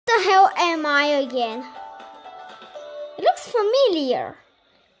the hell am I again? It looks familiar.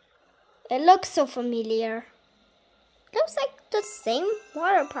 It looks so familiar. Looks like the same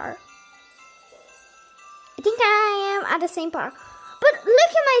water park. I think I am at the same park. But look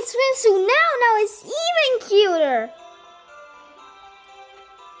at my swimsuit now. Now it's even cuter.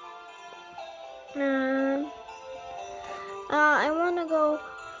 I want to go.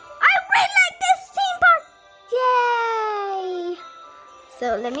 I really like this theme park. Yay. So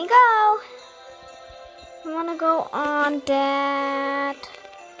let me go. I want to go on that.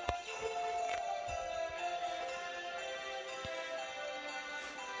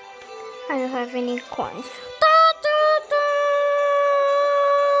 I don't have any coins.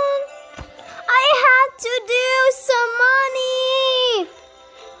 I had to do some money.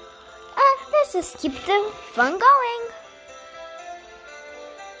 Let's just keep the fun going.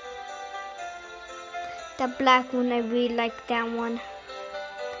 The black one, I really like that one.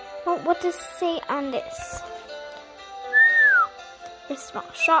 Oh, what does it say on this?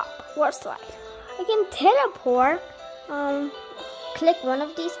 Small shop, war slide. I can teleport. Click one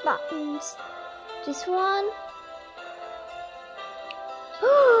of these buttons. This one.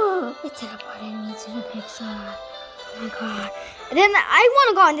 It teleported me to the big side. Oh my god. And then I want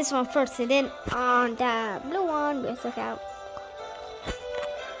to go on this one first, and then on the blue one, we'll check out.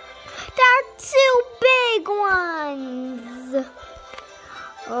 There are two big ones.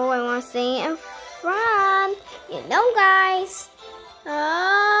 Oh, I want to stay in front. You know, guys.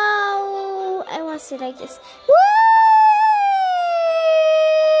 Oh, I want to sit like this. Woo!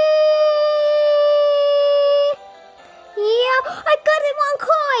 Yeah, I got it 1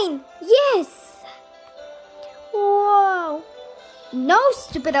 coin. Yes. Whoa. No,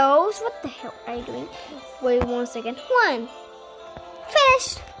 stupidos. What the hell are you doing? Wait 1 second. 1.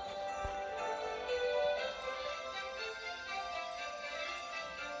 Finished.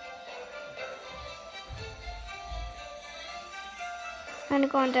 I'm gonna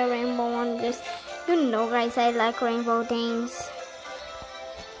go on the rainbow one because you know, guys, I like rainbow things.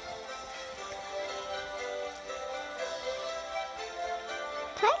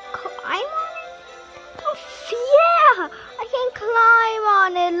 Can I climb on it? Oh, yeah! I can climb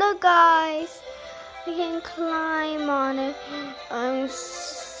on it. Look, guys. I can climb on it. I'm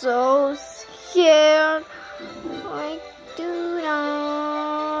so scared. I do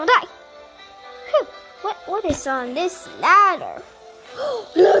not die. Whew. What is on this ladder?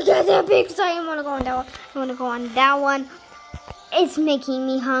 Look at that big sign. I want to go on that one. I want to go on that one. It's making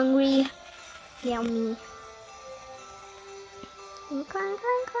me hungry. Yummy. Climb, climb,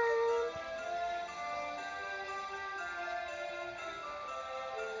 climb.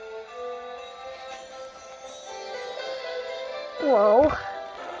 Whoa.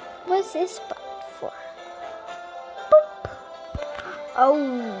 What's this button for? Boop. Oh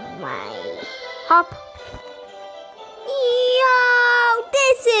my. Hop. Yo,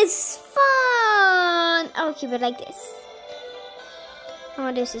 this is fun. I'll keep it like this.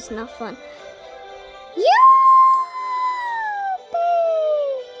 Oh, this is not fun. Yuppie!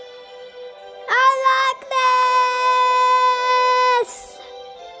 I like this.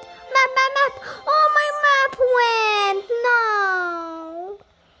 Map. Oh, my map went. No.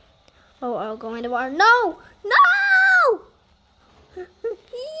 Oh, I'll go in the water. No.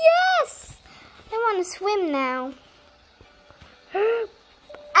 Yes. I want to swim now.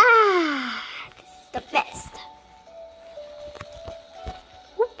 This is the best.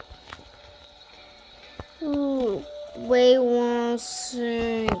 Whoop. Ooh, wait 1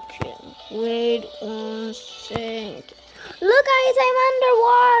 second. Wait 1 second. Look, guys, I'm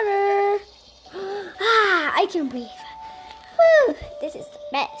underwater. I can breathe. Whew, this is the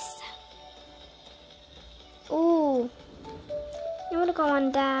best. Ooh, I want to go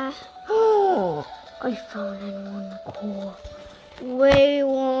on that. Oh, I found one cool. Wait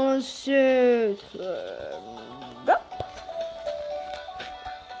 1 second.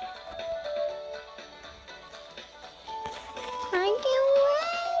 I can wait.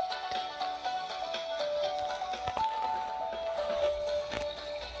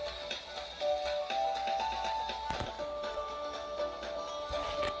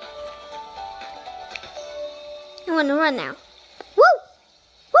 I want to run now. Woo!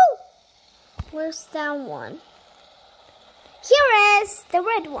 Woo! Where's that one? Here is the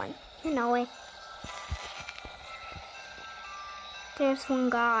red one. You know it. There's one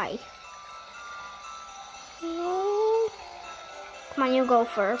guy. Oh. Come on, you go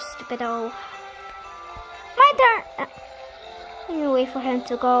first, stupido. My turn. Let me wait for him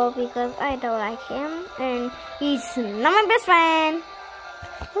to go because I don't like him and he's not my best friend.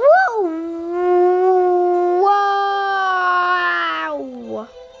 Whoa! Wow!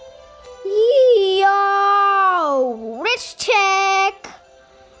 Yo! Rich check!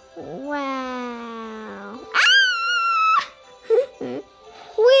 Wow. Ah!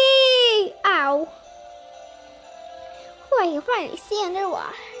 Wee! Ow. Oh, I can finally see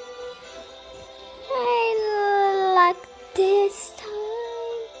underwater. I like this time.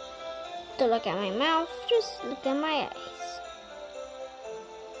 Don't look at my mouth, just look at my eyes.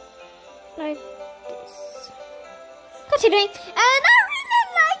 Like this. Continuing, and I really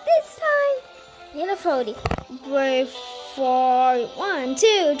like this time. Yellow floaty. Brave for 1,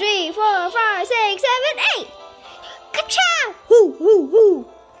 2, 3, 4, 5, 6, 7, 8. Ka-chow! Whoo, whoo, whoo.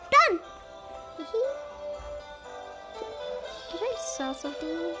 Done. Did I saw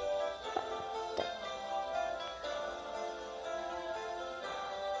something?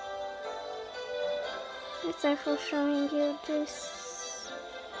 It's for showing you this.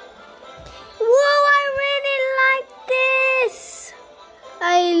 Whoa, I really like this.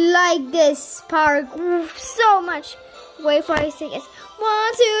 I like this park so much. Wait for 6 seconds.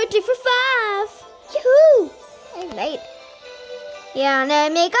 1, 2, 3, 4, 5. Yoo-hoo! I made it. Yeah,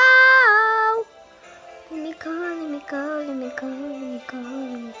 let me go. Let me go, let me go, let me go, let me go,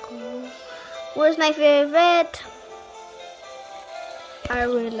 let me go. Where's my favorite? I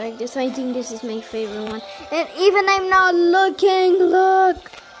really like this. I think this is my favorite one. And even I'm not looking,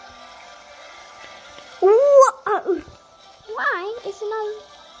 look. Why is it not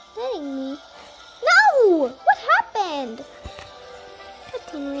letting me? No! What happened?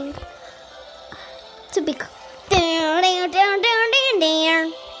 Continuing. To be down, down, down, down, down,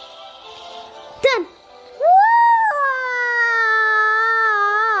 down. Done.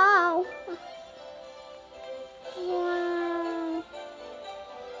 Wow! Wow!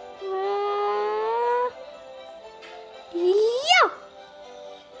 Wow! Yeah!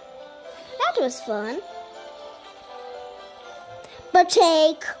 That was fun. But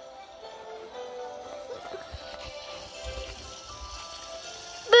take.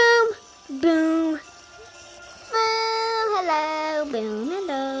 Boom, boom, boom, hello, boom,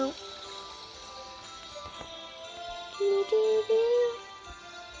 hello.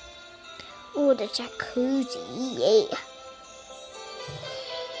 Oh, the jacuzzi, yeah.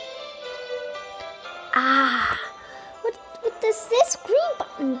 Ah, what does this green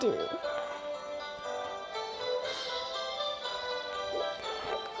button do?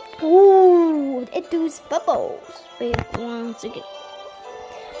 Ooh, it does bubbles. Wait, one second.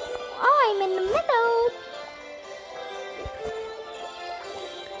 Oh, I'm in the middle.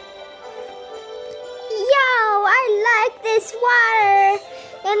 Yo, I like this water.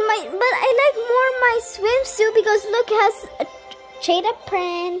 But I like more my swimsuit because look, it has a cheetah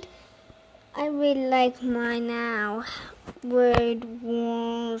print. I really like mine now. Wait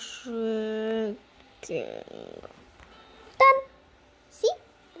 1 second. Done. See?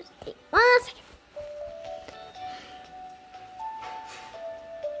 Just wait 1 second.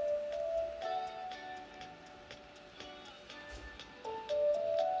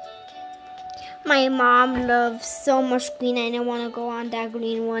 My mom loves so much green and I want to go on that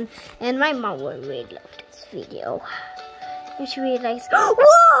green one. And my mom would really love this video. And she really likes.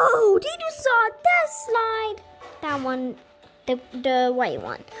 Whoa! Did you saw that slide? That one, the white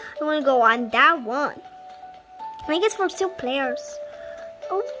one. I want to go on that one. I think it's for 2 players.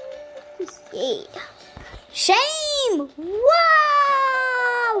 Oh, yeah. Shame!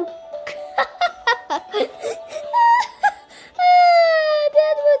 Wow!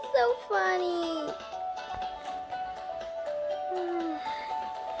 That was so funny.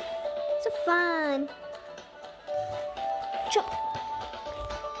 So fun. Jump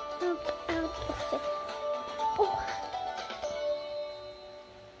out of it. Oh.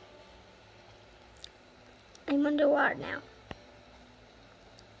 I'm underwater now.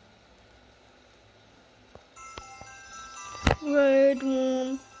 Red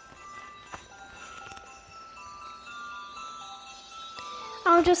one.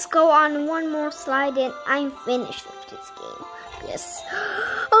 I'll just go on one more slide and I'm finished with this game. Yes.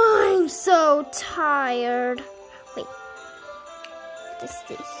 I'm so tired. Wait. What is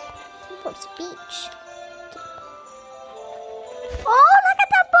this? For the beach. Oh, look at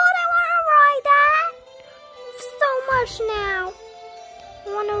that boat. I want to ride that. So much now. I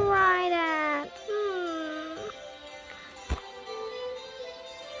want to ride that.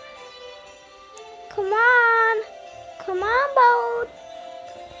 Come on. Come on, boat.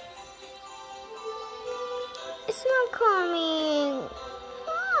 It's not coming.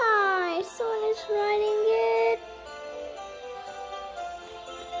 Why? Someone is riding it.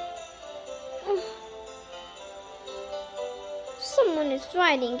 Someone is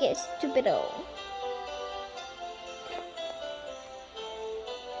riding it, stupido.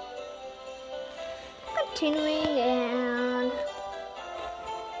 continuing and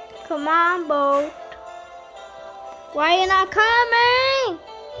come on, boat. Why are you not coming?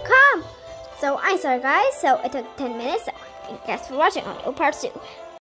 Come. So I'm sorry guys, so it took 10 minutes. So thank you guys for watching on part 2.